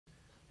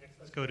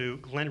Let's go to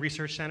Glenn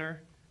Research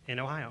Center in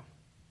Ohio.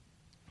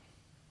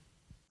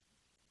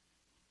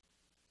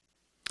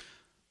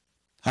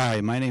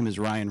 Hi, my name is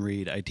Ryan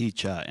Reed. I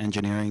teach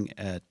engineering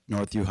at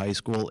Northview High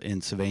School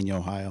in Sylvania,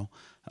 Ohio.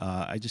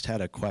 I just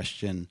had a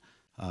question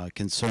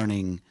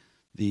concerning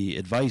the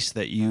advice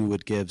that you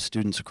would give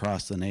students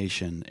across the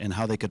nation and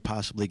how they could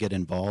possibly get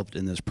involved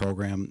in this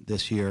program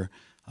this year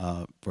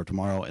for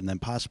tomorrow and then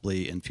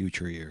possibly in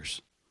future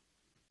years.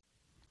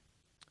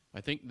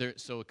 I think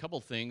so a couple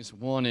things.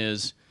 One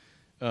is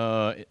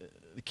the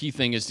key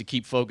thing is to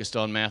keep focused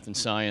on math and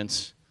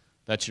science.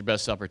 That's your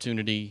best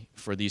opportunity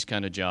for these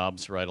kind of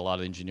jobs, right? A lot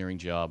of engineering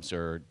jobs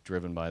are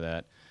driven by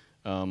that.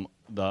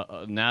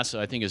 NASA,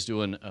 I think, is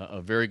doing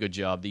a very good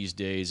job these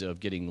days of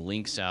getting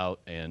links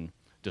out and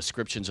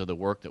descriptions of the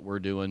work that we're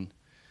doing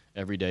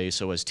every day.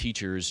 So as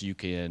teachers, you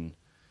can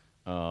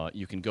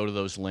go to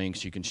those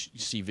links, you can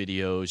see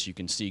videos, you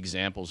can see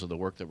examples of the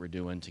work that we're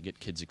doing to get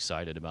kids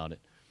excited about it.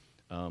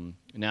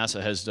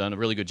 NASA has done a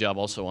really good job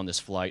also on this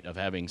flight of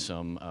having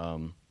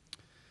some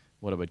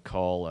what I would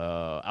call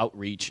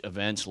outreach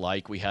events.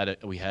 Like we had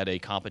a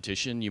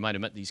competition. You might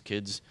have met these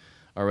kids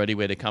already.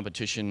 We had a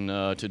competition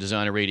to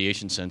design a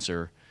radiation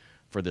sensor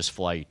for this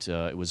flight.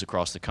 It was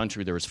across the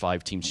country. There was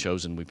 5 teams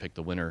chosen. We picked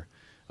the winner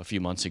a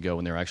few months ago,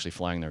 and they're actually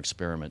flying their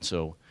experiment.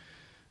 So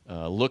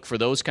look for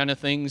those kind of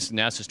things.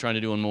 NASA's trying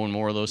to do more and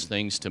more of those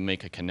things to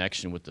make a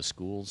connection with the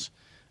schools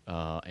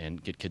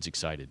and get kids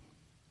excited.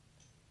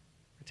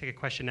 I'll take a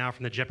question now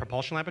from the Jet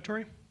Propulsion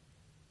Laboratory.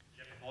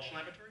 Jet Propulsion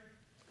Laboratory.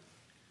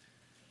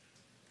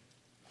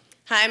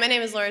 Hi, my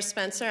name is Laura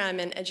Spencer. I'm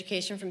in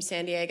education from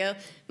San Diego.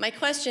 My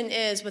question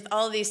is, with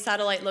all of these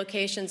satellite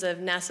locations of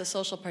NASA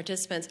social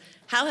participants,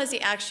 how has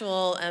the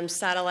actual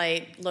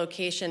satellite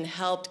location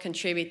helped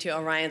contribute to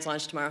Orion's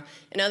launch tomorrow?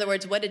 In other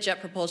words, what did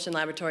Jet Propulsion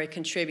Laboratory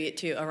contribute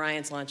to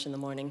Orion's launch in the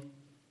morning?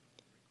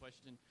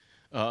 Question.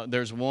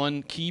 There's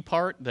one key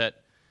part that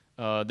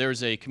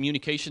there's a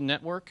communication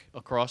network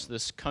across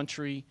this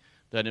country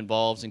that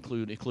involves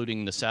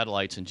including the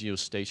satellites in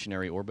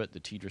geostationary orbit, the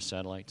TDRS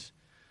satellites,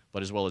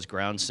 but as well as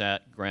ground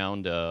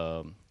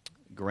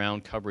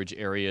coverage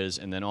areas,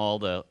 and then all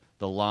the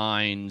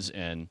lines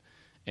and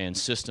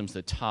systems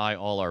that tie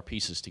all our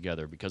pieces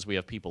together. Because we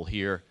have people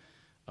here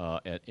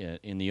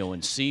in the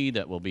ONC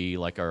that will be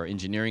like our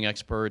engineering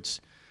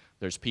experts.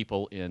 There's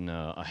people in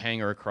a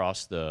hangar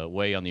across the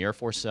way on the Air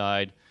Force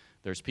side.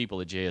 There's people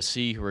at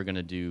JSC who are going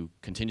to do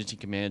contingency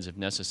commands if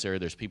necessary.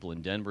 There's people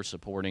in Denver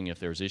supporting if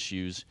there's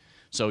issues.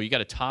 So you got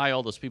to tie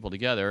all those people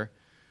together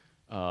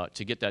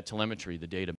to get that telemetry, the data